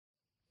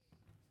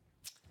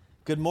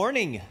Good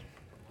morning.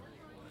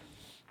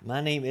 My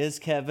name is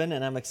Kevin,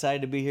 and I'm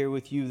excited to be here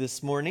with you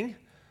this morning.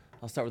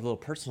 I'll start with a little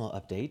personal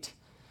update.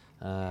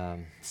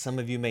 Some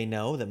of you may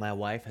know that my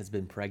wife has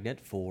been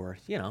pregnant for,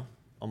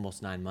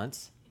 almost 9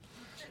 months,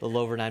 a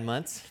little over 9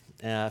 months.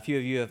 A few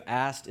of you have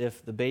asked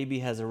if the baby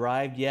has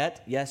arrived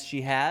yet. Yes,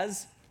 she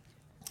has.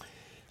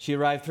 She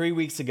arrived 3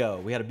 weeks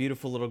ago. We had a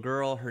beautiful little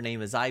girl. Her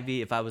name is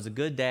Ivy. If I was a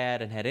good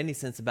dad and had any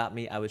sense about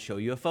me, I would show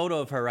you a photo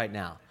of her right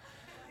now.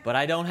 But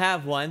I don't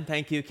have one.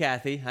 Thank you,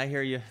 Kathy. I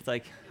hear you. It's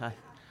like,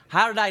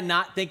 how did I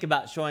not think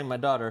about showing my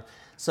daughter?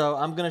 So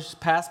I'm going to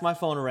pass my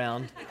phone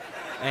around.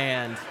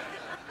 And,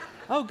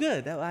 oh,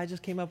 good. I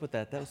just came up with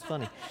that. That was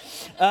funny.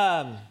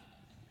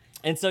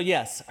 And so,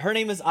 yes, her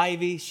name is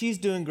Ivy. She's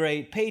doing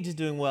great. Paige is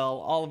doing well.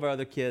 All of our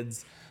other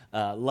kids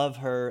love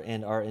her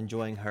and are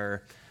enjoying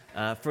her.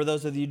 For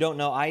those of you who don't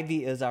know,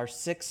 Ivy is our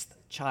 6th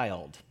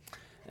child.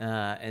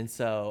 And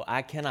so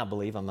I cannot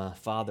believe I'm a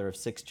father of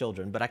 6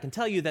 children, but I can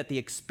tell you that the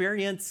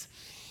experience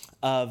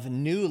of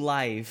new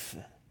life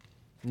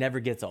never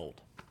gets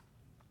old.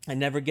 It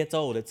never gets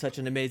old. It's such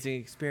an amazing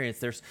experience.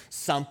 There's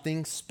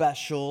something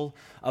special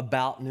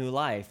about new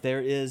life.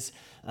 There is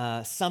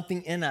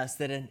something in us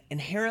that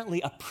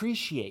inherently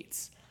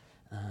appreciates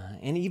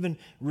and even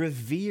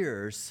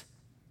reveres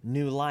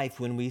new life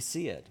when we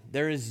see it.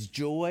 There is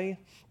joy,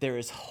 there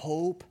is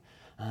hope,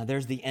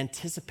 there's the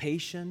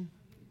anticipation.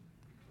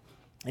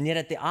 And yet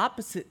at the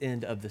opposite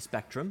end of the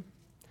spectrum,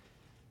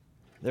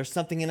 there's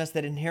something in us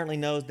that inherently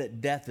knows that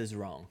death is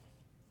wrong.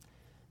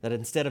 That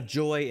instead of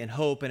joy and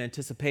hope and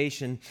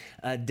anticipation,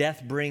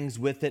 death brings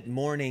with it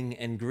mourning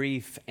and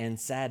grief and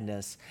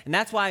sadness. And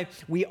that's why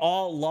we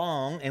all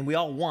long and we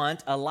all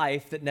want a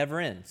life that never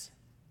ends,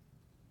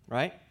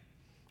 right?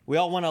 We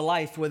all want a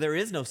life where there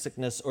is no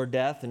sickness or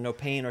death and no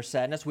pain or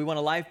sadness. We want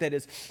a life that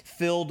is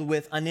filled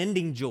with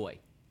unending joy,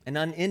 an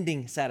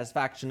unending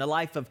satisfaction, a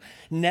life of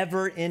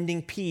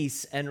never-ending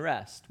peace and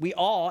rest. We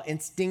all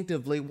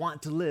instinctively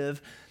want to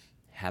live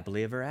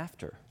happily ever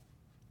after.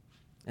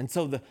 And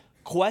so the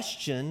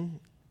question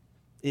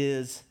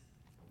is,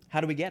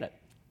 how do we get it?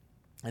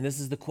 And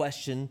this is the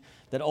question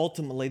that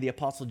ultimately the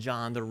Apostle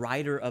John, the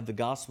writer of the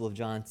Gospel of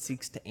John,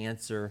 seeks to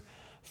answer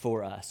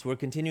for us. We're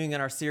continuing in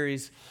our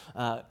series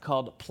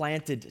called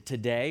Planted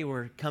Today.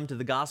 We're come to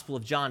the Gospel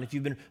of John. If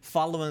you've been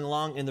following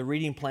along in the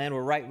reading plan,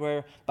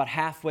 we're about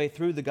halfway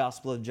through the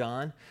Gospel of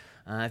John.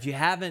 If you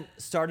haven't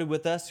started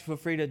with us, feel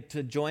free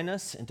to join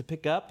us and to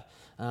pick up.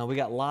 We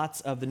got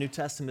lots of the New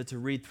Testament to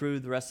read through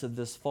the rest of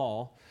this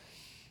fall.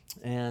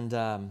 And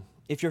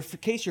in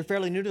case you're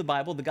fairly new to the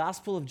Bible, the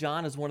Gospel of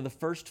John is one of the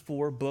first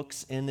 4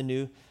 books in the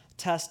New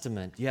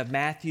Testament. You have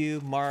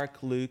Matthew, Mark,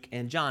 Luke,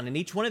 and John. And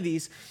each one of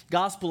these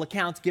gospel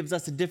accounts gives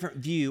us a different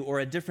view or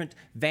a different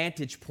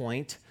vantage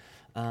point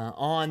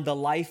on the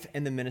life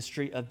and the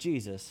ministry of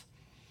Jesus.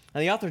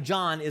 Now, the author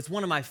John is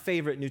one of my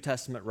favorite New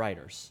Testament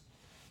writers.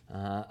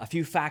 A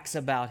few facts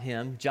about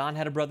him. John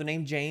had a brother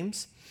named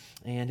James,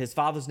 and his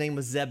father's name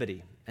was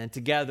Zebedee. And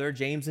together,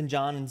 James and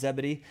John and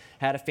Zebedee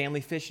had a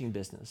family fishing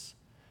business.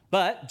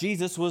 But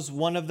Jesus was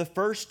one of the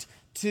first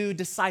 2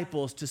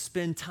 disciples to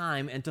spend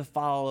time and to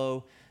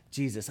follow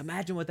Jesus.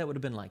 Imagine what that would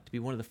have been like to be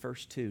one of the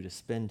first 2 to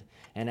spend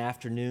an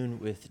afternoon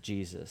with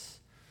Jesus.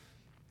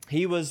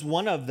 He was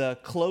one of the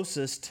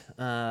closest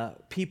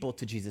people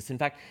to Jesus. In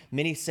fact,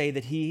 many say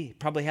that he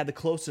probably had the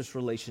closest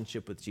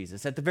relationship with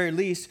Jesus. At the very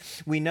least,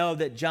 we know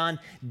that John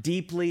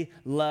deeply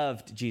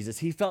loved Jesus.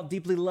 He felt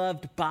deeply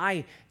loved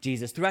by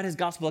Jesus. Throughout his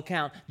gospel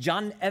account,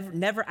 John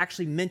never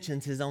actually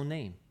mentions his own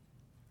name.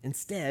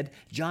 Instead,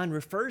 John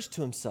refers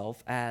to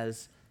himself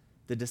as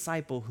the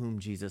disciple whom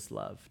Jesus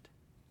loved.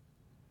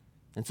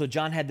 And so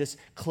John had this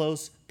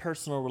close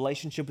personal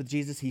relationship with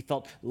Jesus. He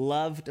felt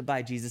loved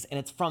by Jesus. And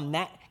it's from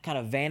that kind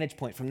of vantage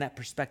point, from that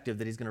perspective,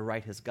 that he's going to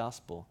write his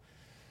gospel.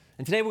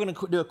 And today we're going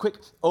to do a quick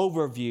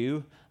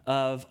overview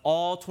of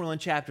all 21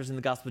 chapters in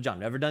the Gospel of John.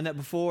 Never done that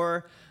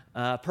before.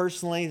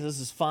 Personally, this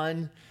is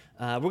fun.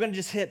 We're going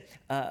to just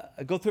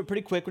go through it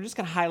pretty quick. We're just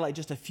going to highlight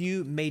just a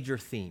few major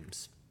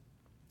themes.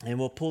 And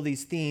we'll pull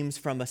these themes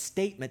from a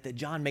statement that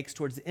John makes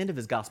towards the end of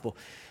his gospel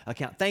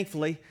account.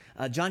 Thankfully,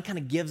 John kind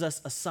of gives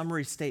us a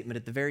summary statement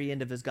at the very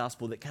end of his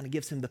gospel that kind of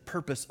gives him the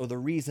purpose or the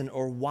reason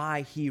or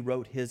why he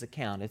wrote his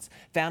account. It's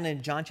found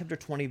in John chapter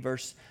 20,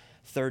 verse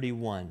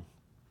 31.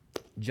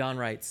 John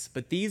writes,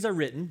 "But these are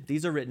written,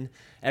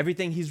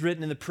 everything he's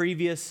written in the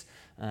previous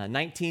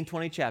 19,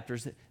 20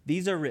 chapters,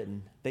 these are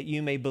written that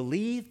you may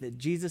believe that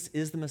Jesus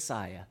is the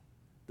Messiah,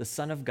 the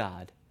Son of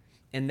God,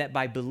 and that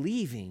by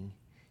believing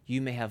you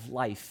may have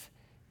life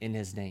in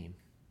his name."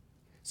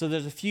 So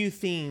there's a few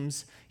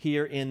themes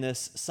here in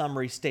this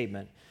summary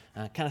statement,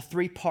 kind of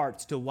 3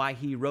 parts to why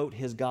he wrote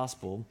his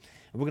gospel.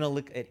 And we're going to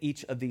look at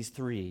each of these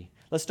 3.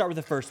 Let's start with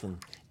the first one.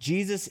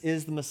 Jesus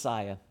is the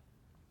Messiah,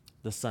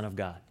 the Son of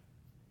God.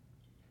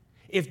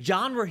 If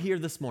John were here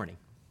this morning,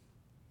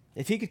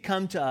 if he could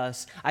come to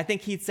us, I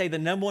think he'd say the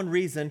number one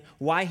reason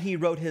why he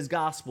wrote his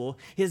gospel,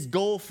 his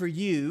goal for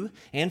you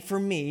and for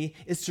me,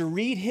 is to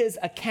read his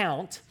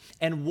account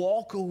and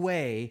walk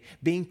away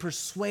being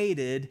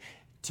persuaded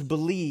to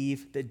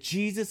believe that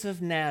Jesus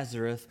of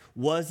Nazareth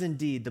was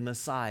indeed the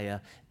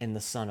Messiah and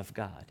the Son of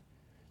God.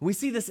 We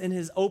see this in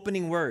his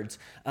opening words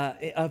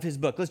of his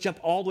book. Let's jump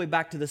all the way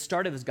back to the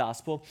start of his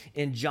gospel.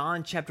 In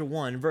John chapter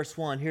 1, verse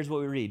 1, here's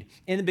what we read.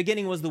 In the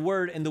beginning was the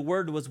Word, and the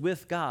Word was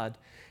with God,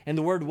 and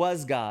the Word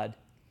was God.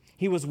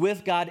 He was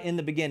with God in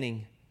the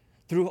beginning.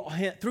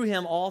 Through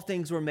him all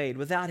things were made.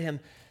 Without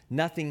him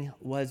nothing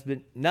was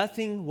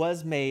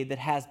made that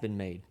has been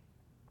made.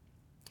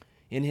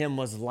 In him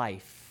was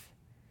life,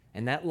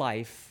 and that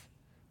life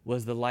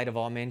was the light of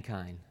all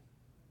mankind.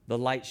 The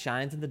light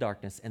shines in the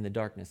darkness, and the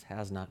darkness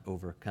has not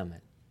overcome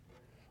it.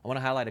 I want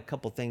to highlight a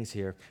couple things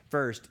here.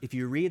 First, if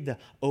you read the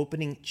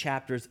opening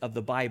chapters of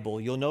the Bible,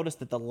 you'll notice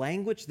that the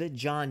language that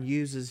John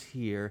uses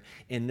here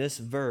in this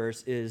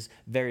verse is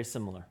very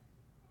similar.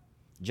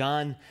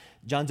 John's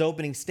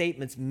opening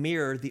statements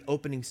mirror the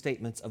opening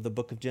statements of the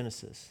book of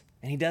Genesis,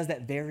 and he does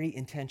that very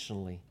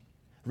intentionally.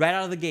 Right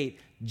out of the gate,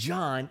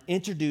 John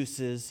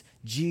introduces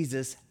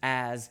Jesus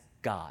as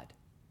God.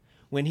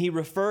 When he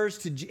refers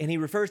to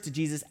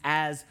Jesus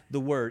as the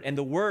Word. And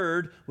the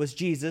Word was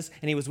Jesus,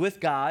 and he was with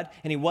God,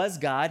 and he was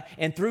God,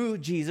 and through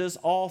Jesus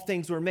all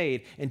things were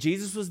made. And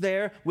Jesus was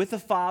there with the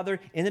Father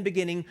in the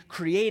beginning,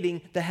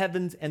 creating the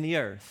heavens and the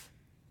earth.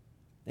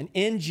 And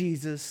in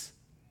Jesus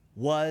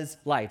was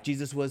life.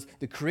 Jesus was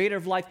the creator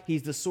of life.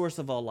 He's the source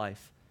of all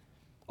life.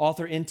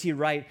 Author N.T.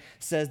 Wright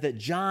says that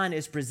John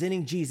is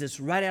presenting Jesus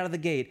right out of the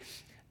gate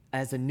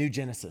as a new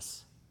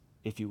Genesis,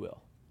 if you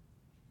will.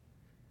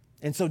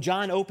 And so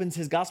John opens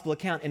his gospel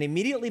account and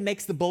immediately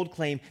makes the bold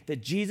claim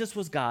that Jesus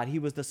was God, he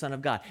was the Son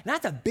of God. And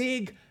that's a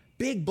big,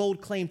 big,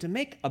 bold claim to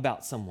make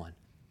about someone.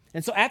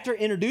 And so after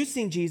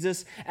introducing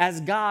Jesus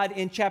as God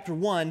in chapter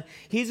 1,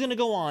 he's going to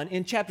go on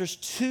in chapters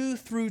 2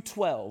 through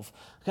 12,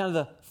 kind of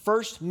the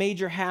first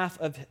major half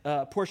of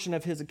portion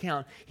of his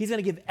account. He's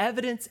going to give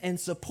evidence and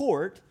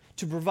support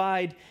to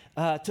provide,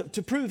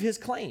 to prove his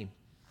claim.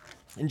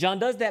 And John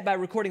does that by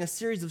recording a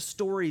series of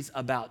stories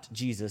about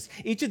Jesus.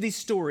 In each of these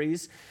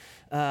stories,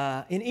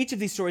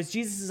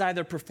 Jesus is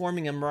either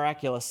performing a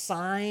miraculous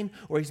sign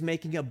or he's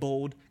making a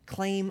bold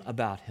claim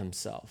about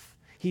himself.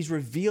 He's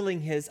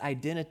revealing his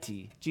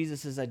identity,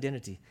 Jesus'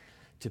 identity,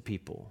 to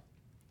people.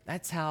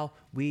 That's how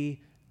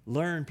we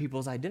learn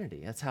people's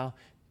identity. That's how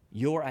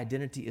your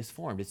identity is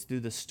formed. It's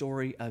through the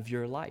story of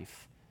your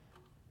life.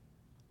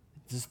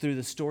 It's through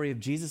the story of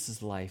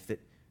Jesus' life that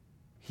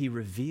he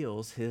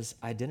reveals his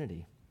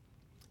identity.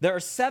 There are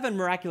 7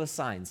 miraculous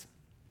signs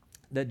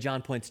that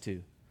John points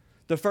to.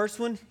 The first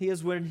one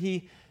is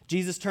when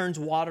Jesus turns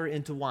water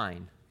into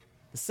wine.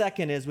 The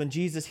second is when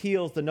Jesus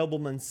heals the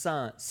nobleman's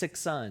sick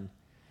son.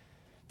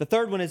 The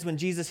third one is when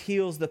Jesus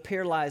heals the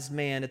paralyzed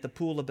man at the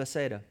pool of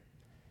Bethsaida.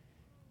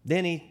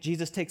 Then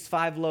Jesus takes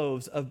 5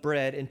 loaves of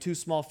bread and 2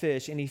 small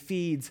fish, and he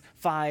feeds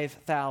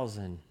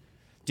 5,000.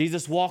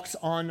 Jesus walks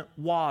on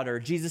water.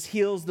 Jesus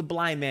heals the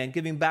blind man,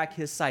 giving back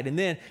his sight. And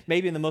then,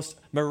 maybe in the most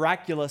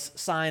miraculous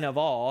sign of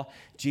all,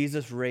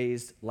 Jesus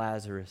raised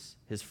Lazarus,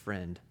 his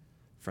friend,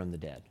 from the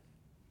dead.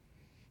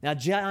 Now,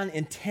 John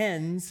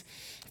intends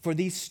for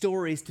these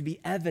stories to be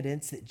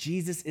evidence that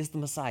Jesus is the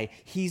Messiah.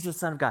 He's the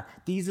Son of God.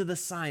 These are the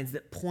signs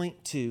that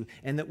point to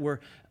and that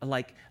were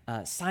like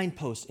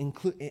signposts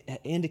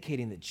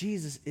indicating that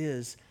Jesus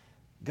is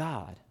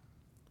God.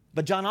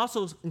 But John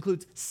also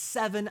includes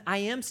 7 I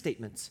am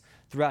statements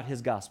throughout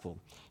his gospel.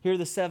 Here are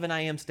the 7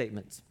 I am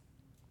statements.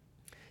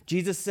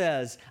 Jesus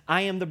says,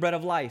 I am the bread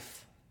of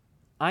life.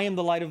 I am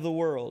the light of the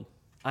world.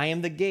 I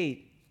am the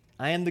gate.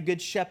 I am the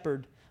good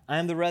shepherd. I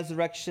am the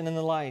resurrection and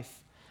the life.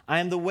 I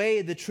am the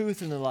way, the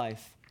truth, and the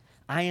life.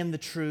 I am the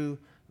true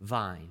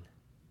vine.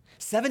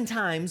 7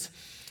 times,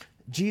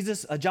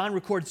 John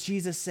records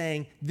Jesus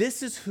saying,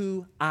 this is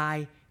who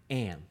I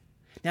am.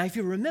 Now, if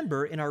you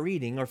remember in our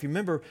reading, or if you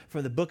remember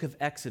from the book of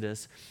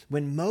Exodus,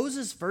 when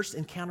Moses first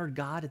encountered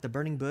God at the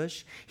burning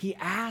bush, he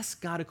asked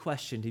God a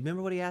question. Do you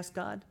remember what he asked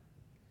God?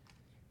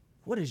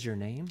 What is your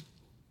name?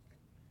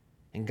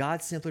 And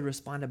God simply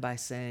responded by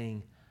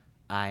saying,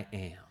 I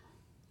am.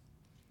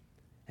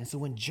 And so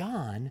when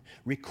John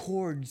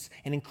records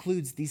and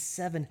includes these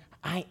 7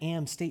 I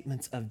am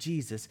statements of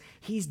Jesus,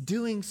 he's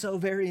doing so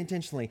very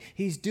intentionally.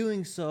 He's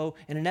doing so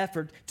in an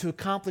effort to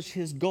accomplish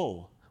his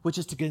goal, which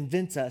is to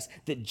convince us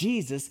that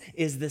Jesus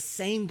is the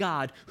same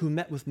God who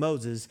met with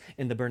Moses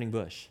in the burning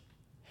bush.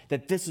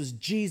 That this is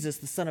Jesus,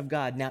 the Son of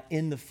God, now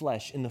in the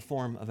flesh, in the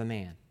form of a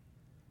man.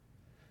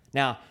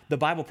 Now,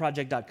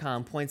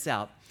 thebibleproject.com points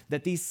out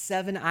that these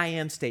 7 I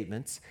am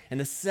statements and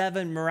the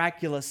 7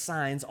 miraculous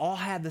signs all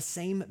have the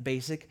same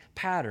basic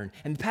pattern.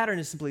 And the pattern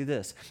is simply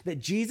this, that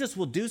Jesus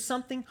will do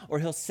something or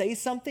he'll say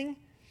something,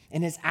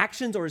 and his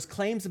actions or his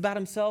claims about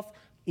himself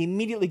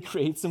immediately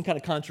create some kind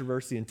of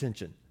controversy and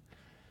tension.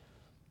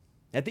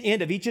 At the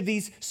end of each of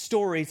these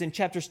stories in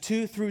chapters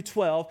 2 through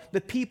 12, the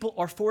people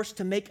are forced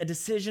to make a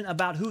decision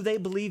about who they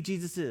believe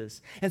Jesus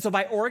is. And so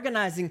by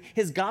organizing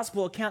his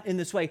gospel account in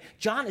this way,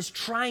 John is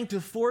trying to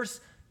force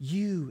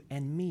you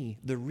and me,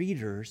 the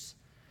readers,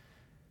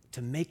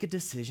 to make a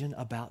decision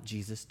about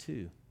Jesus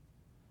too.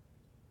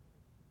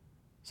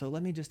 So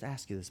let me just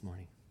ask you this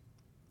morning,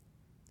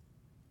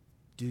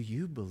 do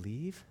you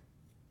believe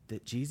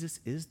that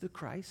Jesus is the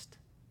Christ,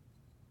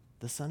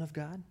 the Son of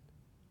God?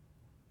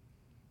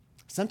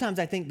 Sometimes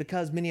I think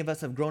because many of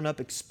us have grown up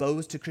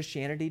exposed to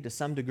Christianity to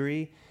some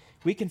degree,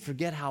 we can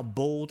forget how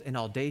bold and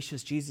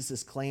audacious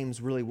Jesus'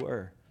 claims really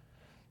were.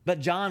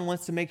 But John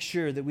wants to make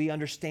sure that we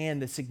understand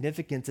the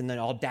significance and the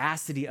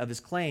audacity of his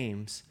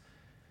claims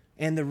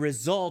and the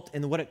result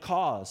and what it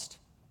caused.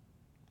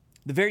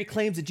 The very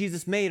claims that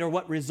Jesus made are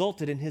what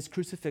resulted in his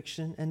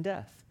crucifixion and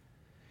death.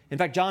 In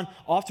fact, John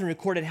often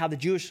recorded how the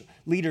Jewish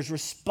leaders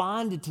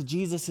responded to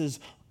Jesus'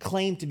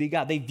 claim to be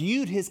God. They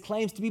viewed his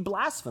claims to be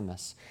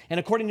blasphemous. And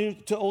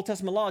according to Old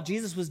Testament law,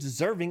 Jesus was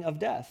deserving of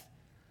death.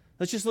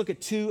 Let's just look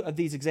at two of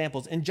these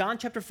examples. In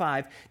chapter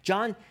 5,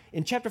 John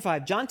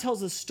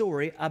tells a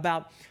story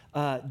about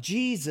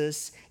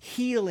Jesus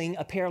healing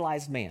a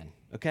paralyzed man,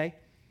 okay?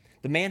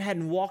 The man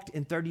hadn't walked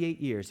in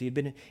 38 years. He had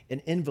been an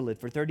invalid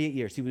for 38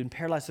 years. He had been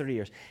paralyzed 30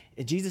 years.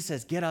 And Jesus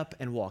says, get up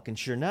and walk. And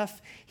sure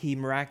enough, he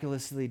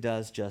miraculously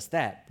does just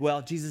that.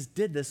 Well, Jesus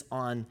did this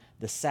on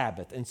the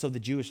Sabbath. And so the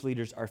Jewish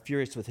leaders are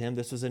furious with him.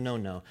 This was a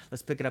no-no.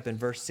 Let's pick it up in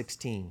verse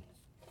 16.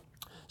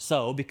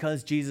 So,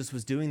 because Jesus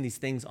was doing these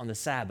things on the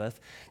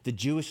Sabbath, the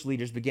Jewish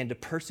leaders began to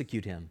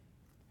persecute him.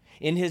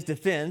 In his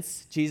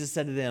defense, Jesus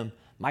said to them,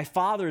 my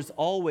Father is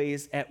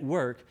always at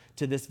work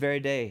to this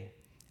very day.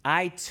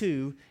 I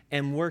too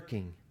am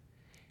working.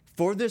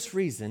 For this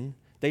reason,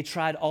 they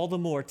tried all the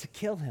more to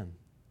kill him.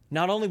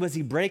 Not only was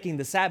he breaking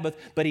the Sabbath,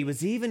 but he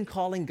was even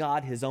calling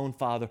God his own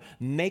Father,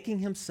 making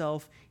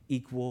himself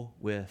equal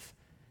with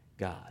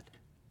God.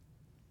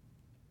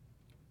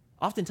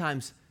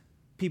 Oftentimes,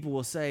 people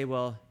will say,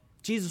 well,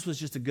 Jesus was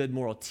just a good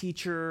moral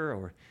teacher,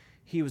 or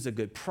he was a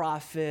good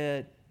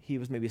prophet, he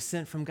was maybe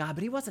sent from God,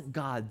 but he wasn't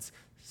God's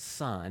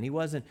son. He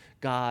wasn't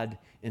God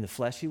in the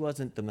flesh. He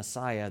wasn't the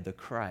Messiah, the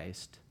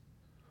Christ.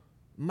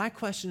 My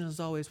question is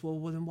always, well,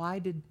 then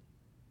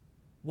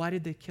why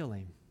did they kill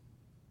him?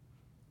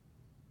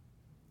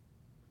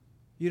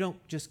 You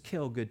don't just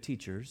kill good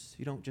teachers.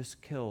 You don't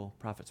just kill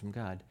prophets from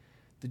God.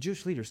 The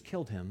Jewish leaders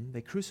killed him.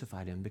 They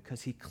crucified him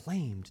because he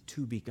claimed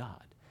to be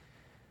God.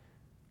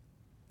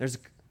 This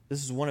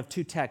is one of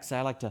two texts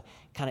I like to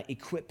kind of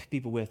equip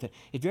people with.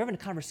 If you're having a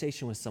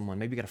conversation with someone,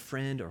 maybe you got a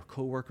friend or a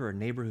coworker or a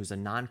neighbor who's a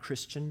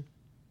non-Christian,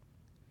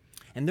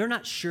 and they're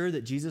not sure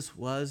that Jesus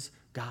was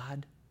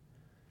God,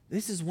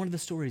 this is one of the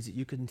stories that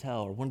you can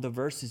tell, or one of the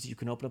verses you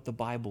can open up the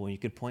Bible and you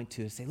could point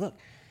to and say, look,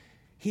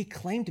 he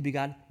claimed to be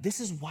God. This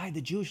is why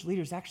the Jewish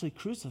leaders actually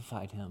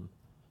crucified him.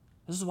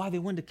 This is why they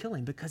wanted to kill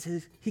him, because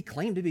he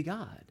claimed to be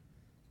God.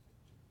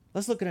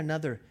 Let's look at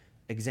another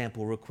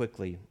example real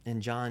quickly in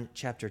John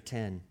chapter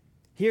 10.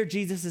 Here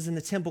Jesus is in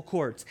the temple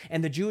courts,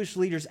 and the Jewish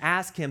leaders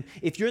ask him,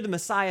 if you're the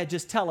Messiah,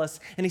 just tell us.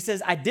 And he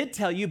says, I did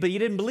tell you, but you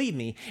didn't believe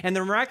me. And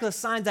the miraculous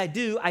signs I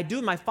do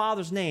in my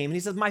Father's name. And he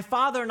says, my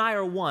Father and I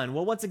are one.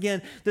 Well, once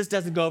again, this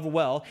doesn't go over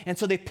well. And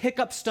so they pick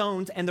up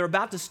stones, and they're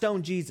about to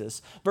stone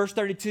Jesus. Verse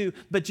 32,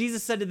 but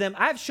Jesus said to them,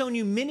 I have shown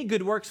you many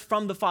good works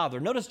from the Father.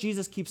 Notice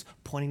Jesus keeps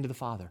pointing to the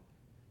Father.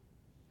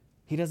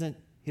 He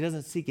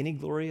doesn't seek any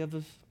glory of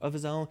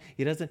his own.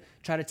 He doesn't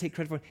try to take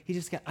credit for it. He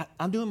just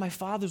I'm doing my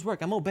Father's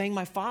work. I'm obeying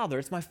my Father.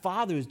 It's my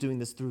Father who's doing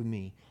this through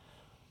me.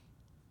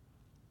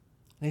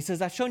 And he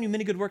says, I've shown you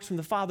many good works from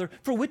the Father.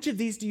 For which of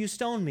these do you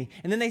stone me?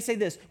 And then they say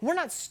this, we're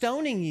not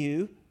stoning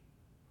you.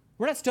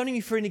 We're not stoning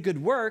you for any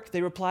good work,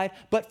 they replied,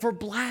 but for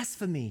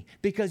blasphemy,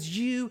 because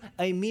you,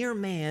 a mere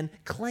man,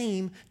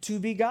 claim to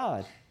be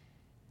God.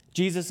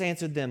 Jesus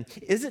answered them,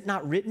 is it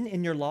not written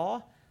in your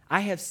law,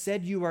 I have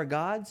said you are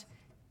gods?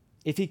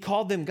 If he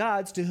called them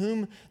gods to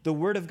whom the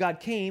word of God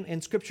came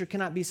and scripture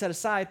cannot be set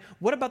aside,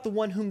 what about the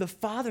one whom the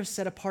Father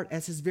set apart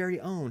as his very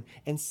own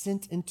and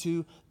sent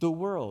into the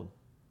world?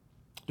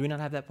 Do we not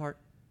have that part?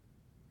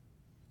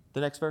 The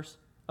next verse?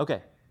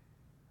 Okay.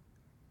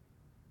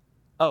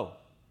 Oh,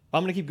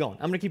 I'm going to keep going.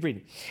 I'm going to keep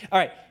reading. All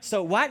right.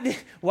 So why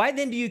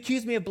then do you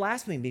accuse me of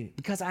blasphemy?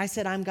 Because I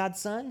said I'm God's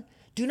son?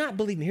 Do not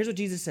believe me. Here's what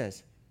Jesus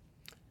says.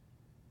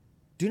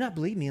 Do not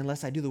believe me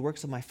unless I do the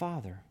works of my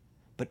Father.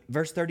 But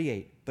verse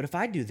 38, but if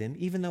I do them,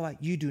 even though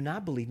you do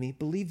not believe me,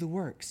 believe the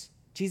works.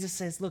 Jesus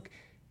says, look,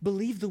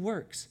 believe the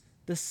works,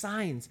 the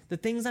signs, the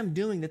things I'm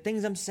doing, the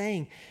things I'm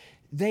saying.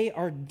 They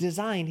are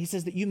designed, he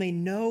says, that you may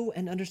know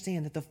and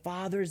understand that the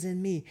Father is in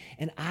me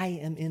and I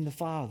am in the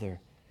Father.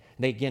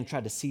 They again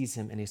tried to seize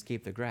him and he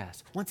escaped their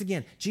grasp. Once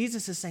again,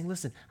 Jesus is saying,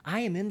 listen,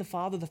 I am in the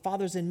Father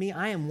Father's in me.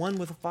 I am one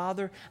with the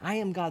Father. I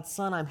am God's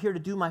son. I'm here to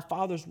do my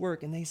Father's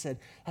work. And they said,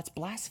 that's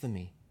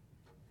blasphemy.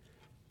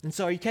 And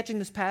so are you catching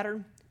this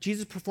pattern?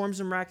 Jesus performs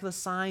a miraculous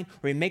sign,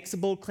 or he makes a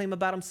bold claim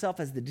about himself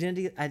as the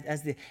identity,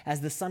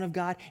 as the Son of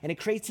God, and it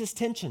creates this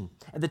tension.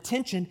 And the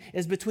tension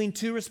is between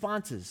two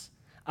responses,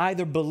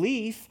 either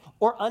belief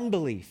or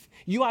unbelief.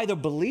 You either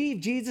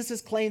believe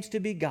Jesus' claims to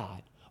be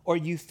God, or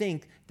you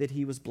think that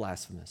he was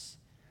blasphemous.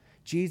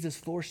 Jesus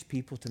forced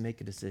people to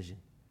make a decision.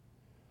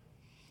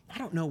 I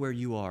don't know where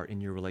you are in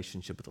your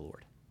relationship with the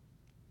Lord.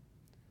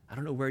 I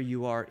don't know where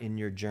you are in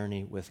your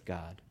journey with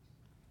God.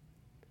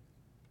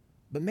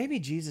 But maybe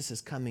Jesus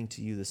is coming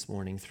to you this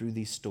morning through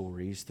these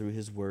stories, through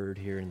his word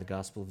here in the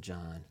Gospel of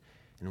John.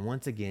 And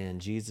once again,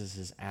 Jesus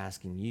is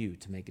asking you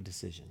to make a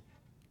decision.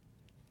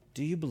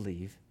 Do you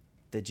believe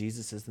that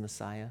Jesus is the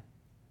Messiah,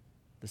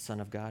 the Son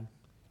of God?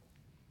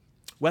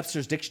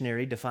 Webster's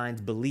dictionary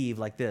defines believe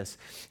like this.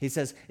 He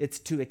says it's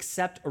to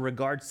accept or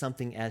regard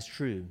something as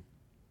true.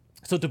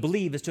 So to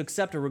believe is to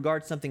accept or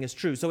regard something as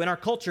true. So in our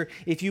culture,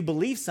 if you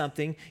believe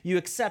something, you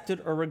accept it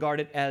or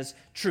regard it as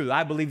true.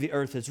 I believe the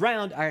earth is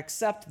round. I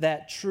accept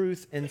that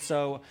truth, and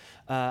so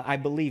I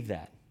believe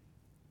that.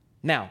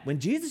 Now, when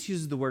Jesus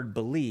uses the word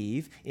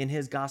believe in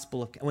his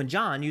gospel, when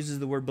John uses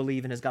the word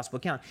believe in his gospel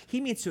account,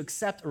 he means to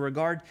accept or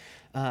regard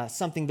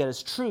something that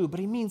is true, but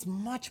he means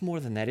much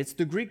more than that. It's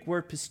the Greek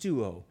word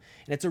pisteuo,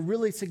 and it's a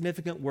really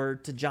significant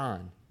word to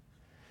John.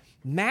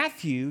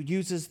 Matthew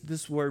uses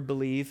this word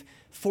believe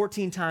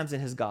 14 times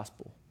in his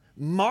gospel.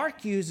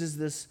 Mark uses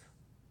this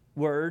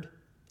word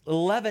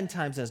 11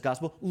 times in his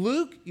gospel.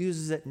 Luke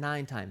uses it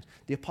 9 times.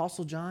 The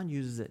Apostle John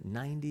uses it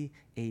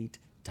 98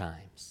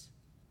 times.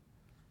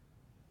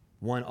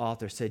 One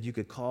author said you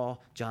could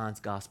call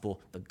John's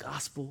gospel the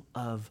gospel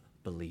of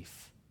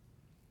belief.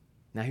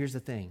 Now here's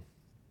the thing.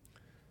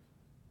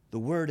 The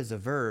word is a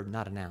verb,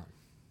 not a noun.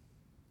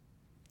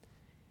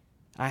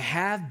 I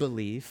have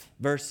belief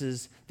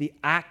versus the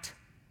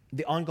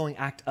ongoing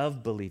act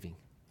of believing.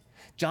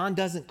 John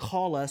doesn't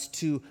call us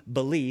to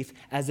belief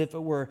as if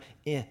it were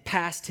in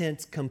past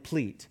tense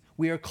complete.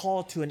 We are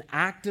called to an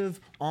active,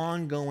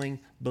 ongoing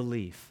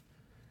belief.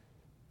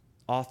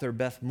 Author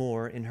Beth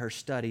Moore, in her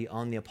study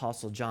on the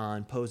Apostle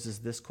John, poses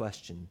this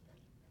question.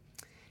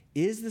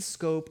 Is the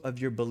scope of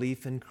your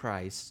belief in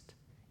Christ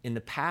in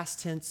the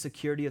past tense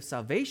security of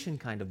salvation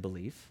kind of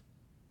belief,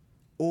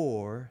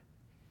 or,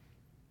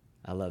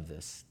 I love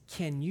this,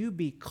 can you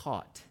be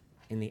caught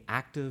in the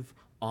active,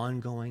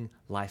 ongoing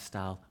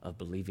lifestyle of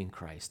believing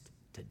Christ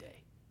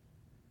today?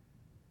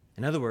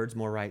 In other words,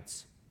 Moore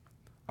writes,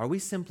 are we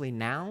simply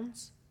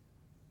nouns,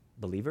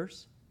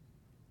 believers,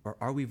 or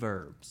are we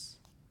verbs,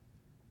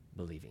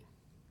 believing?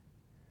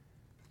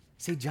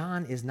 See,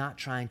 John is not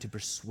trying to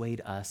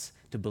persuade us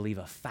to believe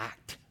a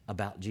fact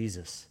about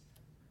Jesus.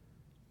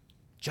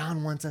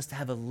 John wants us to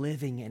have a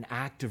living and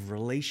active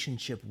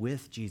relationship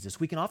with Jesus.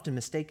 We can often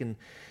mistakenly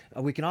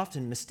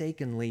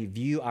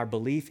view our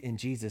belief in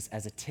Jesus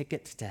as a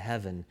ticket to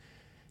heaven.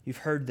 You've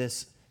heard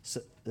this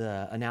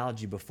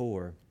analogy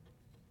before.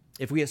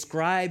 If we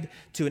ascribe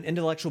to an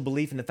intellectual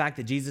belief in the fact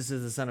that Jesus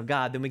is the Son of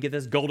God, then we get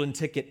this golden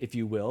ticket, if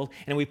you will,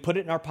 and we put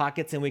it in our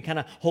pockets and we kind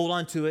of hold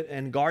on to it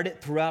and guard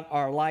it throughout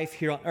our life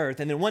here on earth.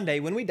 And then one day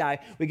when we die,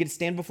 we get to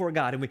stand before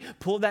God and we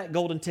pull that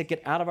golden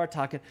ticket out of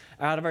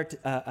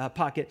our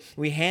pocket,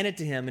 we hand it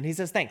to him, and he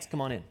says, thanks,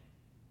 come on in.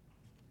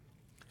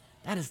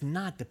 That is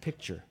not the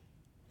picture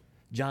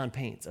John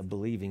paints of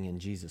believing in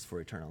Jesus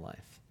for eternal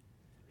life.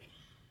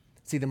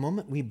 See, the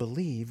moment we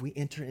believe, we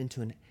enter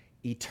into an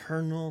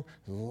eternal,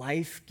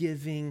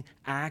 life-giving,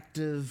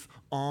 active,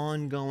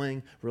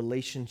 ongoing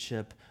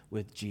relationship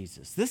with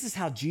Jesus. This is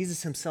how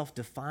Jesus himself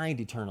defined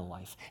eternal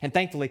life. And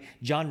thankfully,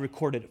 John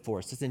recorded it for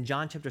us. It's in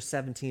John chapter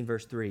 17,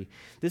 verse 3.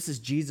 This is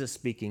Jesus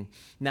speaking.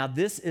 Now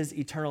this is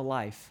eternal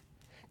life,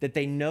 that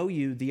they know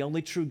you, the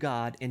only true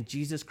God, and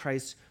Jesus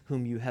Christ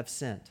whom you have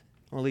sent.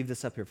 I'm going to leave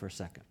this up here for a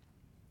second.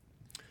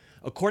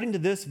 According to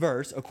this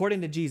verse,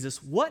 according to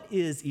Jesus, what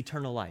is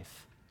eternal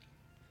life?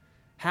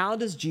 How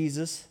does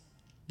Jesus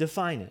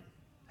define it?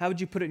 How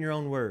would you put it in your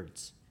own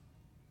words?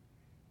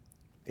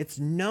 It's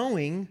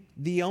knowing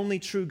the only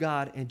true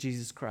God and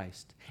Jesus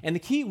Christ. And the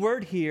key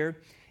word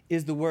here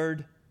is the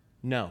word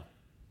know.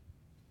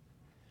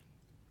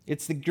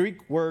 It's the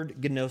Greek word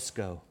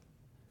gnosko.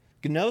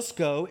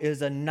 Gnosko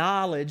is a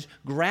knowledge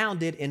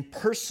grounded in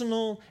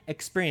personal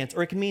experience,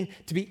 or it can mean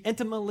to be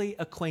intimately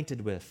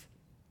acquainted with.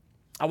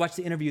 I watched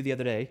an interview the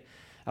other day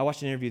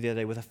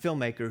with a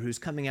filmmaker who's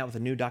coming out with a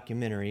new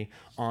documentary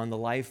on the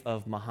life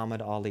of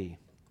Muhammad Ali.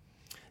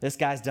 This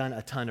guy's done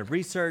a ton of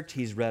research.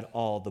 He's read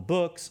all the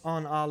books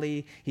on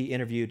Ali. He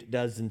interviewed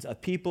dozens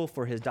of people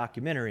for his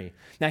documentary.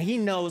 Now, he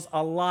knows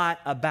a lot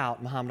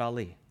about Muhammad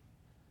Ali,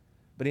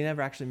 but he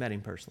never actually met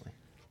him personally.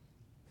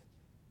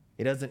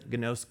 He doesn't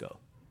gnosko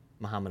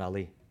Muhammad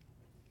Ali.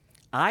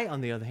 I,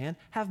 on the other hand,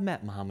 have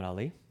met Muhammad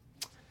Ali.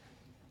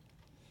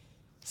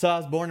 So I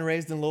was born and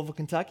raised in Louisville,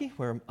 Kentucky,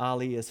 where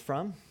Ali is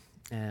from.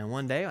 And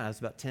one day, when I was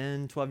about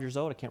 10, 12 years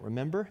old, I can't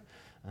remember,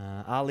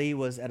 Ali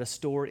was at a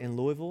store in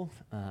Louisville,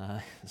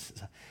 a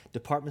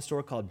department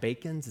store called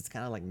Bacon's. It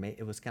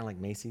was kind of like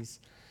Macy's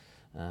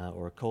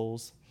or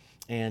Kohl's,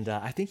 and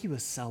I think he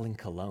was selling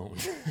cologne,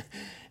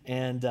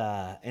 and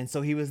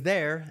so he was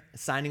there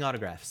signing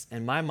autographs.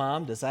 And my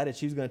mom decided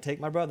she was going to take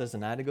my brothers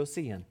and I to go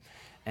see him,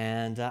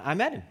 and I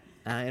met him.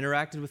 I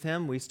interacted with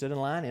him. We stood in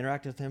line,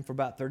 interacted with him for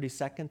about 30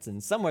 seconds,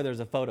 and somewhere there's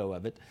a photo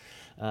of it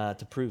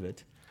to prove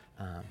it.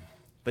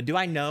 But do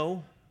I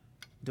know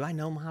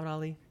Muhammad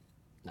Ali?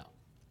 No,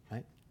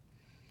 right?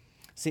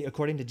 See,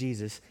 according to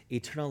Jesus,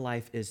 eternal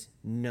life is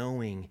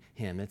knowing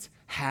him. It's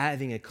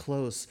having a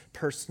close,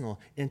 personal,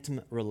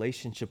 intimate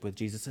relationship with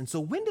Jesus. And so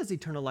when does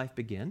eternal life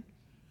begin?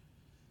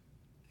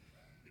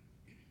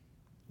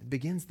 It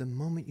begins the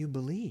moment you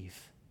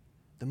believe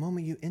the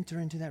moment you enter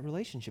into that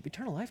relationship.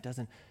 Eternal life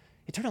doesn't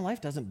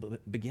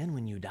begin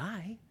when you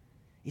die.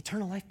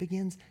 Eternal life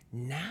begins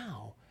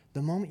now,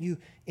 the moment you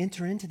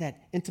enter into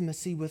that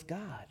intimacy with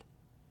God.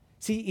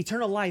 See,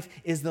 eternal life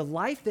is the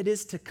life that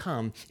is to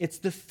come. It's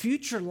the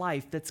future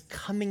life that's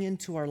coming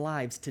into our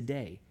lives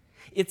today.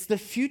 It's the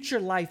future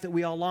life that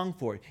we all long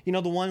for. You know,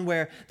 the one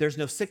where there's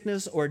no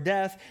sickness or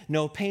death,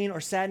 no pain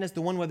or sadness,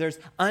 the one where there's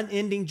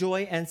unending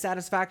joy and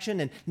satisfaction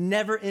and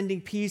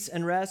never-ending peace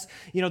and rest.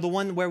 You know, the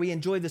one where we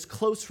enjoy this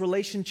close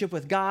relationship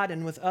with God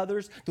and with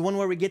others, the one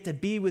where we get to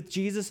be with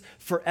Jesus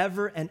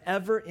forever and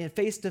ever in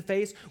face to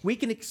face. We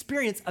can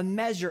experience a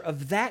measure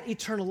of that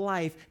eternal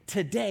life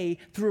today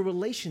through a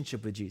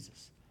relationship with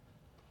Jesus.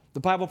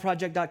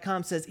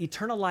 TheBibleProject.com says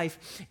eternal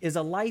life is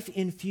a life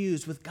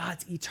infused with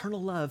God's eternal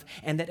love,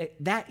 and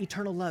that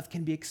eternal love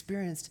can be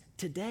experienced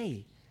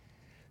today.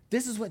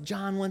 This is what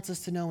John wants us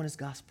to know in his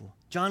gospel.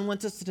 John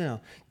wants us to know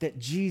that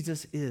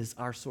Jesus is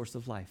our source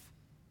of life.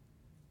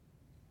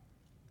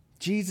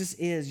 Jesus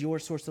is your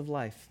source of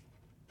life.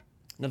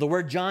 Now, the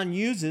word John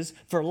uses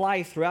for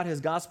life throughout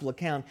his gospel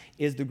account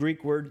is the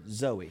Greek word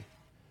Zoe.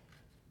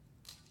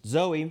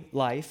 Zoe,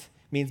 life,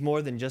 means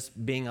more than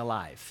just being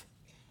alive.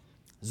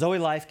 Zoe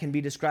life can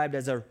be described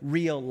as a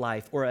real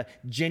life or a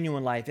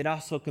genuine life. It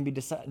also can be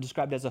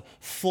described as a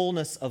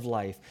fullness of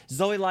life.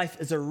 Zoe life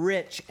is a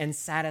rich and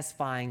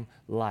satisfying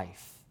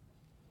life.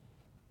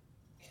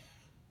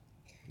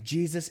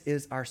 Jesus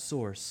is our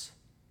source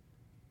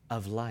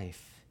of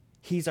life.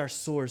 He's our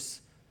source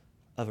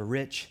of a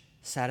rich,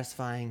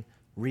 satisfying,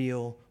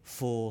 real,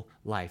 full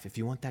life. If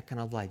you want that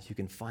kind of life, you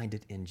can find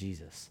it in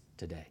Jesus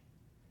today.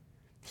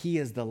 He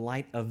is the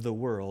light of the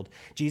world.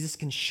 Jesus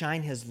can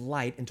shine his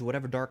light into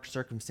whatever dark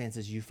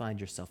circumstances you find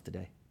yourself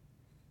today.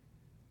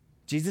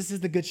 Jesus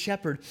is the good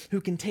shepherd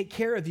who can take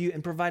care of you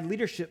and provide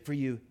leadership for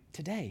you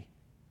today.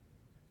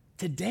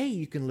 Today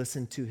you can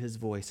listen to his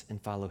voice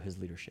and follow his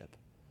leadership.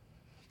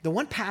 The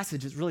one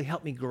passage that's really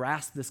helped me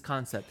grasp this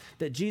concept,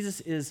 that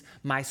Jesus is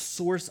my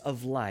source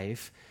of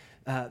life,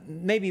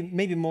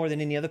 maybe more than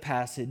any other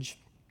passage,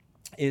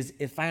 is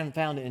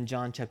found in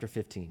John chapter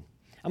 15.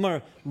 I'm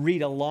going to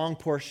read a long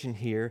portion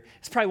here.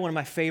 It's probably one of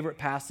my favorite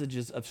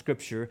passages of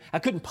Scripture. I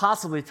couldn't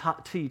possibly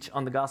teach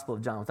on the Gospel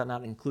of John without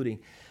not including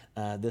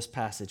this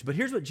passage. But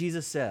here's what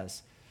Jesus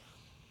says.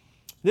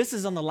 This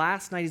is on the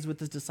last night he's with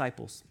his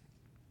disciples.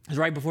 It's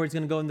right before he's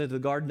going to go into the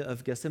Garden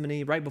of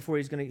Gethsemane, right before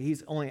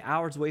he's only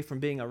hours away from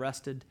being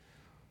arrested.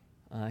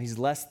 He's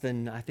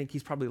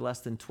probably less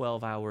than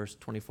 12 hours,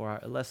 24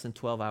 hours, less than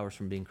 12 hours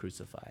from being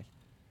crucified.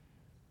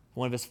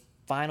 One of his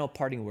final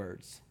parting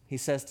words, he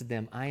says to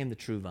them, I am the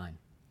true vine,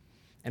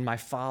 and my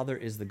Father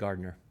is the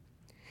gardener.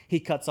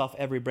 He cuts off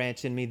every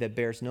branch in me that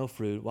bears no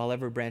fruit, while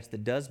every branch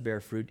that does bear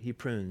fruit, he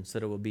prunes so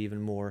that it will be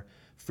even more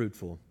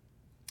fruitful.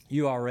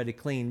 You are already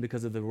clean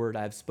because of the word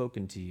I have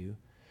spoken to you.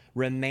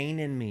 Remain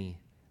in me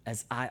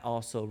as I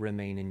also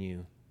remain in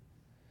you.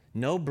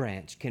 No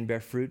branch can bear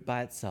fruit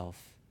by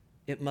itself.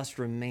 It must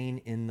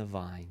remain in the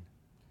vine.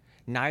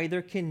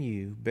 Neither can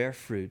you bear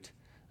fruit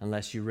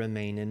unless you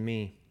remain in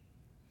me.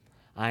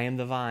 I am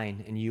the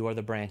vine and you are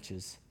the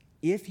branches.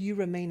 If you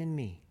remain in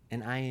me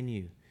and I in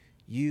you,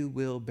 you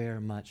will bear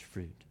much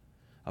fruit.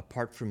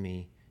 Apart from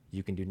me,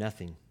 you can do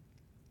nothing.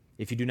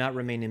 If you do not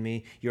remain in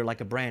me, you're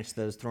like a branch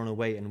that is thrown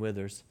away and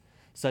withers.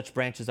 Such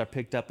branches are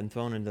picked up and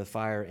thrown into the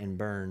fire and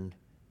burned.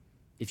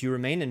 If you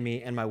remain in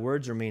me and my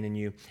words remain in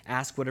you,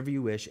 ask whatever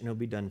you wish and it will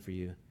be done for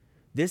you.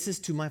 This is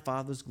to my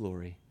Father's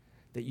glory,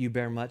 that you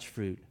bear much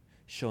fruit,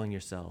 showing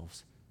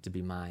yourselves to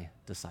be my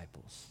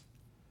disciples.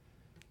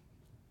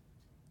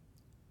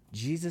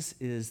 Jesus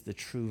is the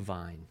true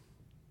vine,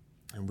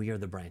 and we are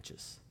the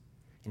branches.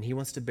 And he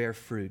wants to bear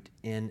fruit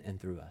in and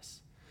through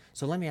us.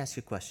 So let me ask you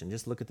a question.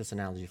 Just look at this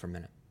analogy for a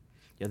minute.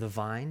 You have the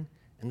vine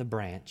and the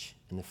branch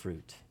and the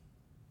fruit.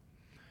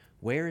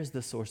 Where is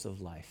the source of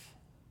life?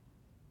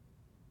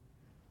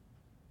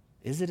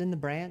 Is it in the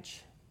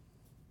branch?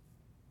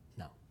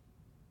 No.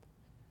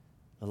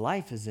 The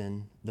life is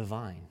in the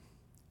vine.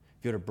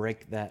 If you were to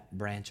break that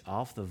branch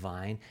off the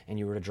vine and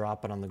you were to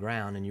drop it on the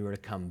ground and you were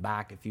to come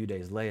back a few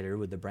days later,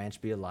 would the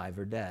branch be alive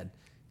or dead?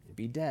 It'd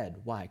be dead.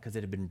 Why? Because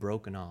it had been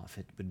broken off.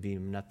 It would be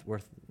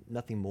worth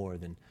nothing more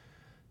than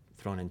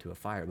thrown into a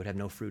fire. It would have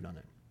no fruit on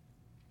it.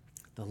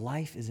 The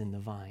life is in the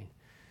vine.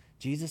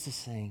 Jesus is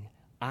saying,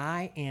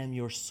 I am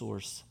your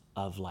source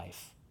of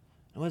life.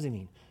 And what does he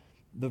mean?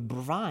 The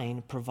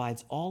vine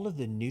provides all of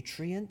the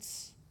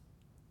nutrients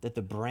that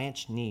the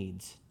branch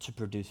needs to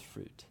produce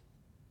fruit.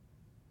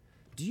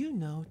 Do you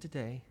know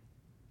today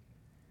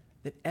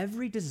that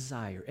every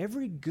desire,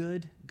 every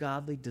good,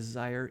 godly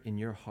desire in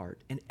your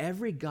heart, and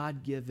every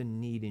God-given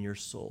need in your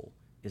soul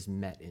is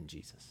met in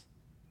Jesus?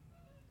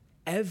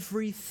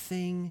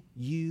 Everything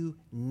you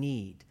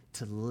need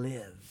to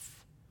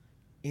live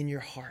in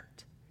your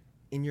heart,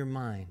 in your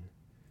mind,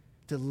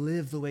 to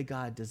live the way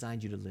God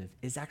designed you to live,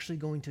 is actually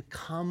going to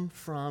come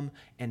from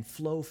and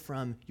flow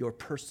from your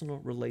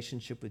personal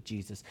relationship with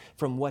Jesus,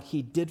 from what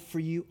he did for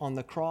you on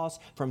the cross,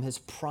 from his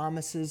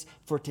promises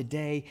for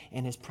today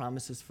and his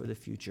promises for the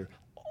future.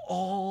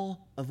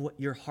 All of what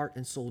your heart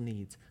and soul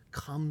needs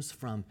comes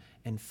from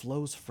and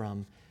flows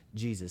from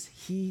Jesus.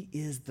 He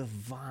is the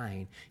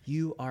vine.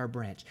 You are a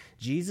branch.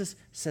 Jesus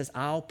says,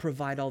 I'll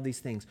provide all these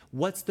things.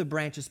 What's the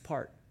branch's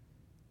part?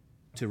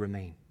 To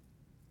remain.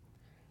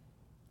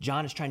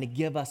 John is trying to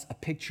give us a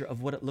picture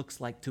of what it looks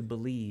like to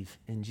believe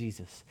in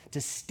Jesus,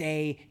 to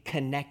stay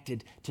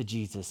connected to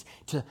Jesus,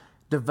 to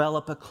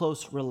develop a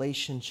close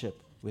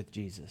relationship with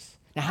Jesus.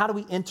 Now, how do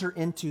we enter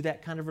into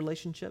that kind of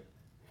relationship?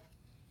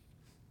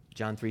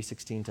 John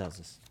 3:16 tells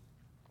us,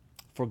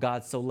 for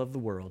God so loved the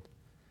world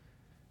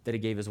that he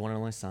gave his one and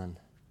only Son,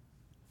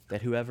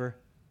 that whoever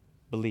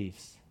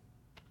believes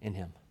in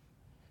him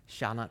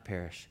shall not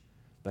perish,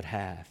 but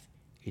have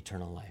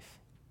eternal life.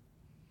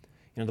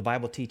 You know, the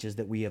Bible teaches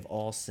that we have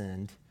all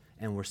sinned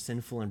and we're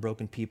sinful and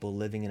broken people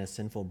living in a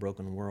sinful,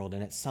 broken world.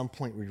 And at some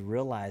point we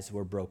realize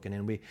we're broken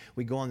and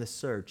we go on this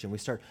search and we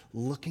start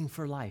looking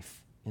for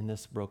life in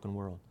this broken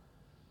world.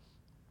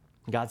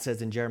 God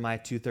says in Jeremiah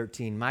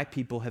 2:13, my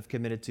people have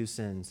committed two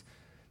sins.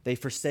 They've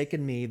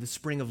forsaken me, the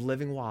spring of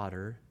living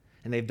water,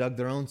 and they've dug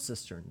their own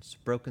cisterns,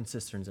 broken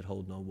cisterns that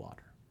hold no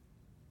water.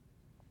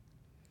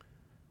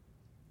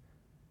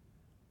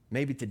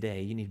 Maybe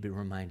today you need to be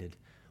reminded,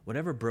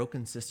 whatever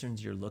broken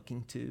cisterns you're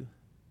looking to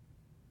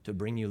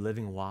bring you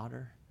living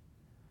water,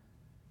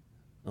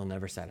 they'll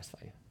never satisfy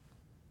you.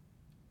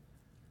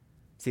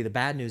 See, the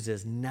bad news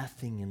is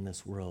nothing in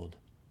this world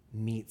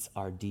meets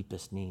our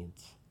deepest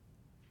needs.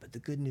 But the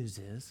good news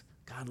is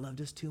God loved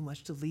us too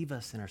much to leave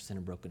us in our sin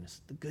and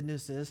brokenness. The good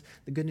news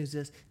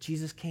is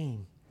Jesus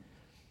came.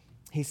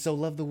 He so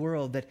loved the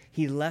world that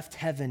he left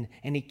heaven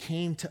and he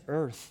came to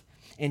earth.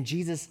 And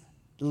Jesus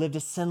lived a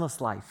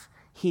sinless life.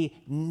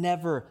 He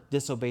never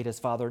disobeyed his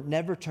Father,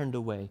 never turned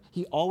away.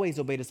 He always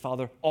obeyed his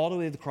Father all the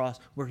way to the cross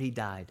where he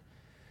died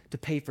to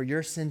pay for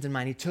your sins and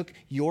mine. He took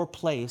your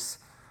place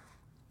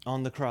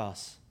on the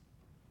cross.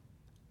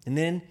 And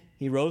then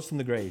he rose from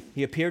the grave.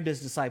 He appeared to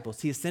his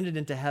disciples. He ascended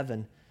into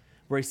heaven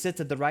where he sits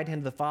at the right hand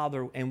of the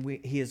Father and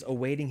he is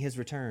awaiting his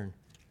return.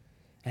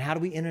 And how do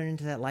we enter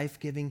into that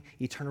life-giving,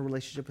 eternal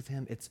relationship with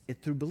him? It's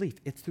through belief.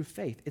 It's through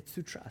faith. It's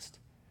through trust.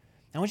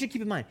 Now, I want you to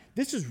keep in mind,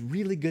 this is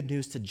really good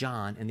news to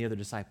John and the other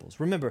disciples.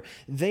 Remember,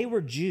 they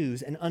were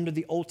Jews and under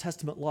the Old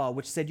Testament law,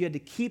 which said you had to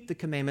keep the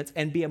commandments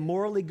and be a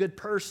morally good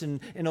person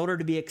in order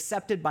to be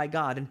accepted by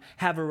God and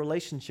have a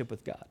relationship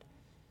with God.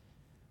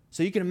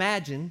 So you can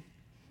imagine,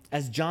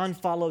 as John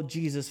followed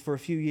Jesus for a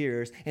few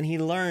years and he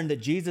learned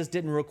that Jesus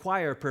didn't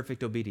require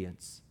perfect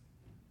obedience,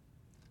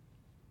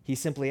 he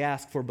simply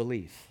asked for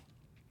belief.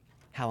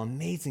 How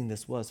amazing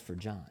this was for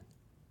John.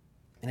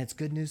 And it's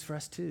good news for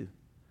us too.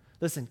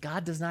 Listen,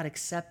 God does not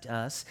accept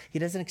us. He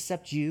doesn't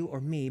accept you or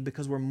me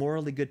because we're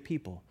morally good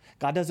people.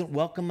 God doesn't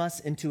welcome us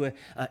into an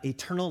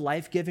eternal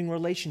life-giving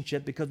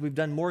relationship because we've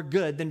done more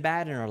good than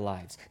bad in our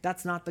lives.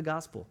 That's not the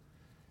gospel.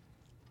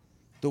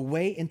 The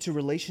way into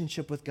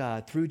relationship with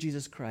God through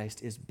Jesus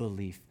Christ is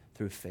belief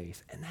through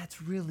faith. And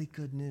that's really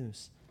good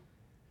news.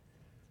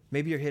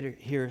 Maybe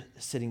you're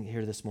sitting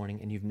here this morning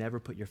and you've never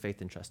put your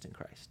faith and trust in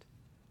Christ.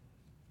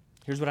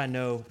 Here's what I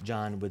know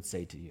John would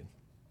say to you.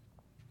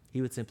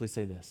 He would simply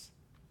say this: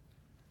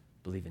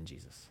 believe in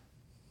Jesus.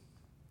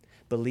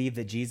 Believe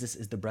that Jesus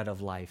is the bread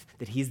of life,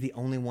 that he's the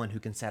only one who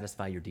can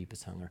satisfy your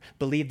deepest hunger.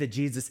 Believe that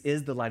Jesus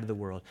is the light of the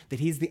world,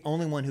 that he's the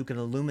only one who can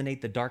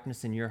illuminate the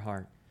darkness in your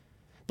heart.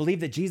 Believe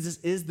that Jesus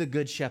is the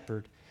good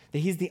shepherd, that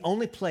he's the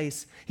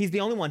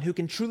only one who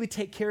can truly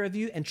take care of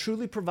you and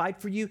truly provide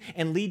for you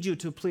and lead you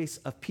to a place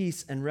of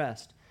peace and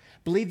rest.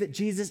 Believe that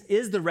Jesus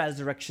is the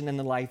resurrection and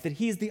the life, that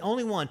he's the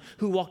only one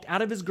who walked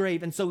out of his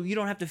grave, and so you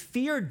don't have to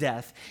fear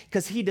death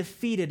because he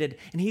defeated it,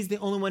 and he's the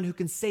only one who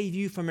can save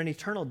you from an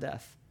eternal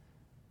death.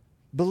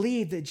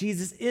 Believe that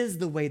Jesus is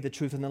the way, the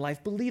truth, and the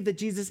life. Believe that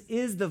Jesus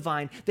is the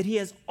vine, that he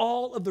has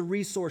all of the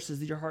resources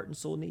that your heart and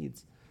soul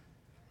needs.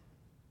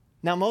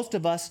 Now, most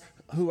of us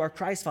who are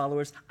Christ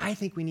followers, I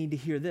think we need to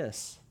hear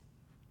this.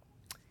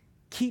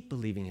 Keep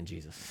believing in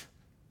Jesus.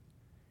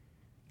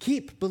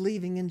 Keep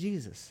believing in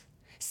Jesus.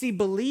 See,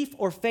 belief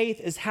or faith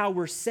is how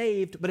we're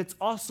saved, but it's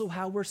also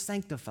how we're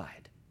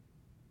sanctified.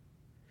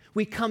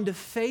 We come to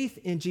faith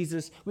in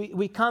Jesus.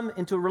 We come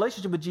into a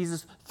relationship with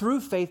Jesus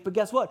through faith, but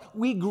guess what?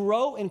 We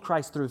grow in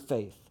Christ through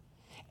faith.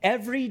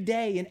 Every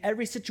day, in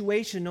every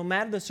situation, no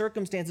matter the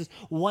circumstances,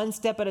 one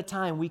step at a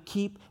time, we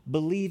keep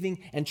believing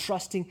and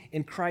trusting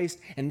in Christ,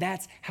 and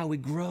that's how we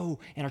grow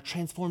and are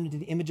transformed into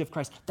the image of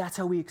Christ. That's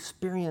how we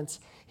experience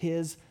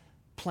his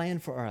plan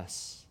for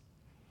us.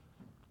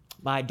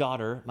 My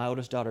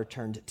oldest daughter,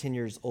 turned 10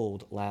 years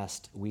old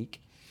last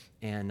week,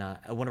 and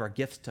one of our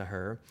gifts to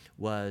her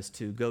was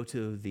to go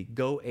to the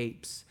Go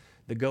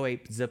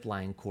Ape zip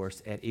line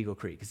course at Eagle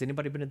Creek. Has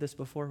anybody been to this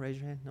before? Raise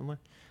your hand. No one?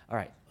 All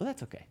right. Well,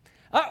 that's okay.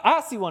 Oh,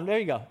 I see one. There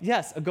you go.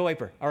 Yes, a Go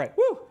Aper. All right.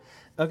 Woo.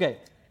 Okay.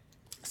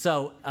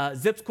 So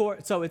zips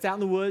course. So it's out in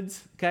the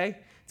woods. Okay.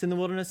 It's in the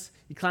wilderness.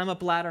 You climb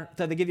up a ladder.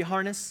 So they give you a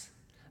harness.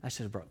 I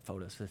should have brought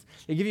photos for this.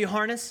 They give you a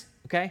harness.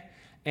 Okay.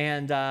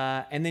 And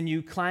then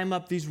you climb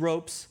up these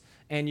ropes.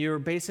 And you're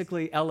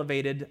basically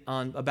elevated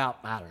on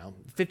about,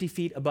 50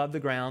 feet above the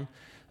ground.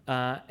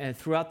 and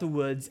throughout the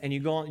woods, and you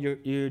go on,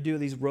 you do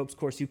these ropes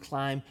course, you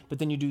climb, but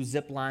then you do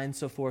zip lines,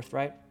 so forth,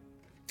 right?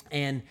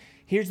 And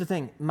here's the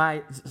thing,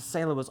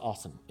 Selah was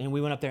awesome, and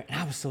we went up there, and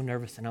I was so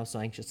nervous, and I was so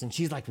anxious, and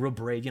she's like real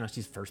brave,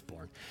 she's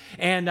firstborn,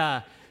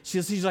 and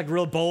she's like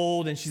real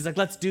bold, and she's like,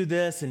 let's do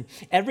this, and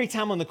every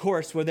time on the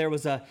course where there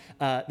was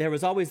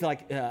always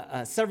like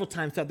several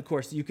times throughout the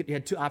course, you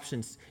had two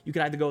options. You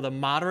could either go the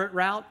moderate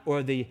route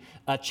or the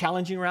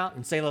challenging route,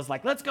 and Selah's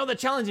like, let's go the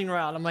challenging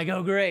route. I'm like,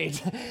 oh,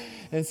 great.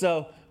 And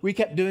so we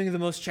kept doing the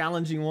most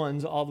challenging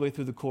ones all the way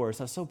through the course.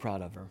 I was so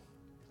proud of her.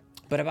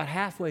 But about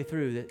halfway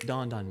through, it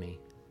dawned on me,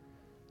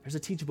 there's a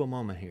teachable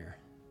moment here.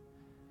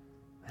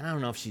 And I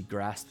don't know if she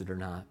grasped it or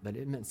not, but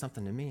it meant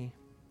something to me.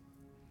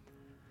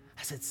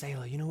 I said,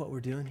 Selah, you know what we're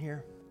doing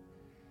here?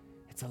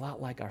 It's a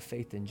lot like our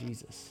faith in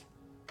Jesus.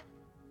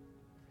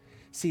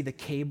 See, the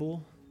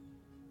cable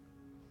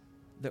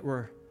that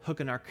we're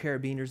hooking our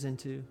carabiners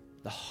into,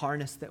 the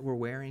harness that we're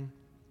wearing,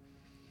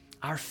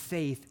 our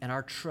faith and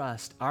our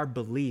trust, our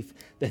belief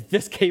that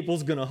this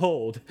cable's going to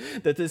hold,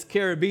 that this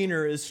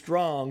carabiner is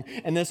strong,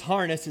 and this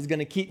harness is going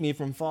to keep me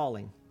from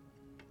falling.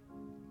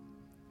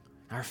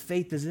 Our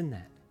faith is in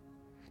that.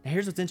 Now,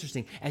 here's what's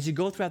interesting. As you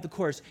go throughout the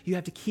course, you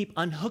have to keep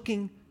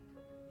unhooking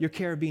your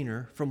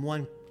carabiner from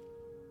one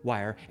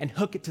wire and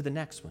hook it to the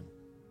next one.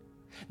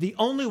 The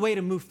only way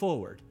to move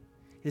forward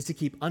is to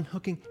keep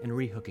unhooking and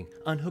rehooking,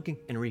 unhooking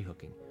and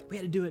rehooking. We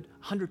had to do it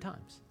 100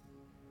 times.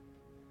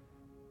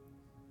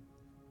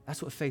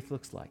 That's what faith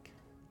looks like.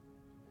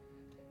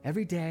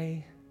 Every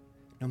day,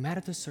 no matter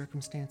the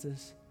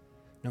circumstances,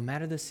 no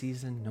matter the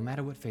season, no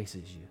matter what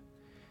faces you,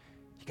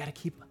 you got to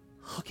keep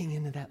hooking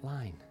into that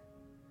line.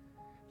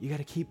 You got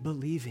to keep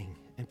believing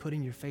and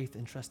putting your faith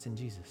and trust in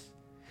Jesus.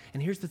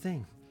 And here's the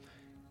thing.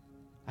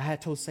 I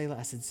had told Selah,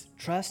 I said,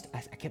 trust, I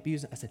kept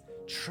using it. I said,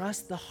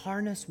 trust the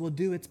harness will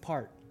do its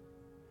part.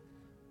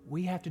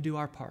 We have to do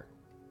our part.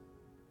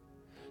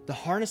 The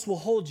harness will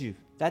hold you.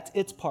 That's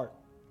its part.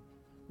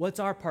 What's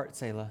our part,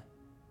 Selah?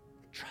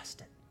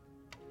 Trust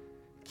it.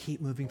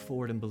 Keep moving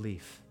forward in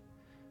belief.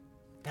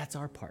 That's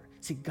our part.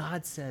 See,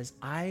 God says,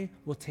 I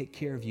will take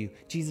care of you.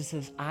 Jesus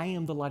says, I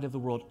am the light of the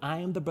world. I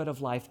am the bread of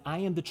life. I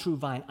am the true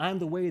vine. I am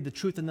the way, the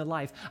truth, and the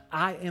life.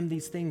 I am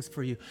these things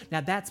for you.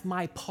 Now, that's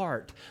my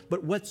part.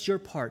 But what's your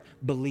part?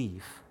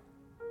 Believe.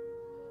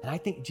 And I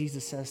think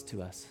Jesus says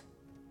to us,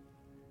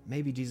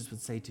 maybe Jesus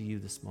would say to you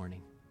this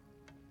morning,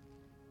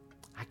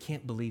 I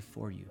can't believe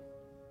for you.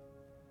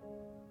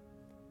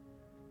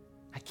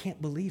 I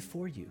can't believe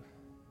for you.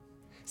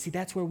 See,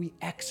 that's where we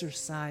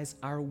exercise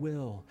our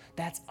will.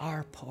 That's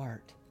our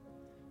part.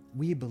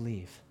 We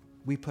believe.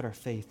 We put our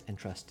faith and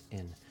trust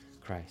in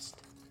Christ.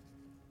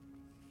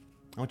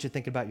 I want you to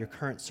think about your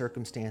current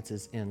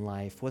circumstances in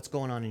life. What's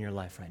going on in your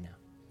life right now?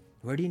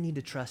 Where do you need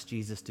to trust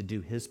Jesus to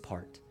do his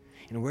part?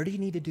 And where do you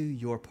need to do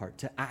your part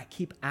to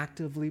keep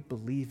actively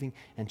believing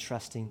and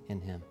trusting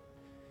in him?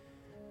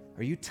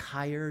 Are you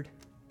tired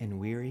and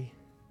weary?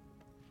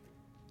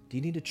 Do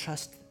you need to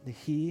trust that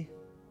he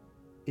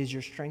is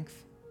your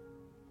strength?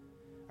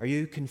 Are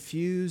you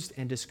confused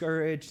and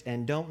discouraged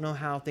and don't know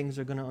how things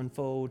are going to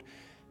unfold?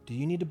 Do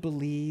you need to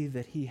believe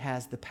that he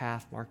has the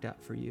path marked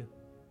out for you?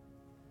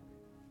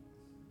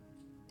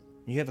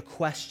 You have a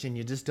question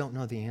you just don't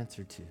know the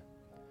answer to.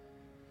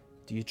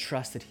 Do you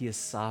trust that he is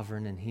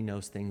sovereign and he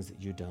knows things that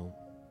you don't?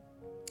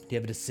 Do you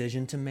have a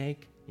decision to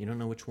make? You don't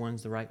know which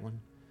one's the right one?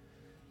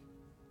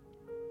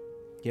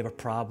 Do you have a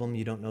problem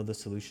you don't know the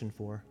solution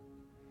for?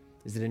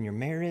 Is it in your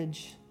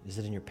marriage? Is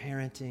it in your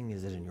parenting?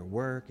 Is it in your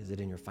work? Is it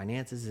in your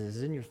finances?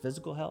 Is it in your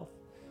physical health?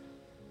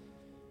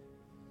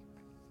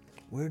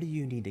 Where do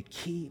you need to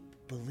keep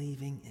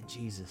believing in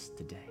Jesus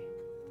today?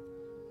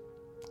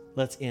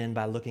 Let's end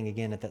by looking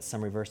again at that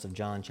summary verse of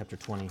John chapter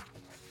 20.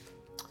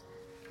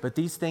 But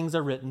these things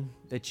are written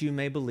that you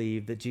may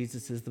believe that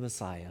Jesus is the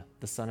Messiah,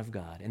 the Son of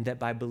God, and that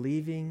by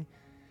believing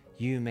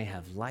you may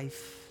have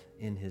life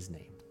in his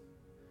name.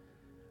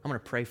 I'm going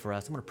to pray for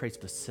us. I'm going to pray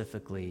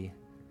specifically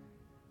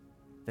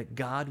that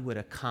God would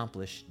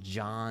accomplish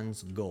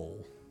John's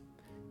goal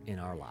in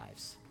our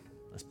lives.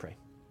 Let's pray.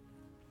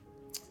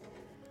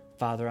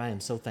 Father, I am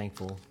so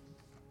thankful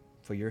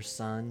for your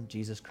Son,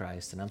 Jesus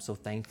Christ, and I'm so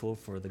thankful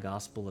for the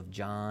Gospel of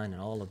John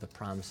and all of the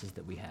promises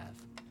that we have.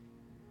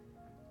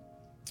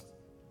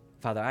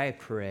 Father, I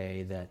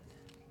pray that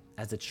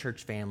as a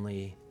church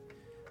family,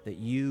 that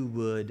you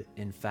would,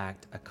 in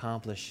fact,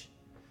 accomplish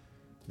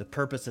the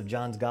purpose of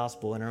John's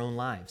Gospel in our own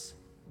lives.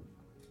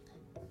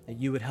 That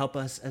you would help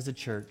us as a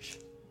church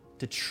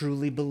to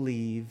truly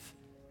believe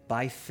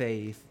by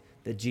faith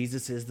that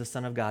Jesus is the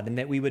Son of God, and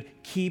that we would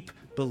keep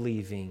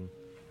believing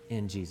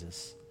in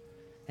Jesus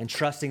and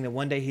trusting that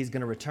one day he's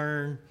going to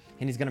return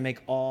and he's going to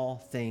make all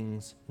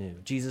things new.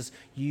 Jesus,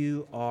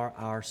 you are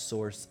our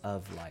source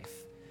of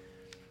life.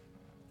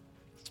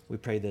 We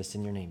pray this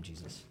in your name,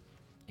 Jesus.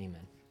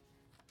 Amen.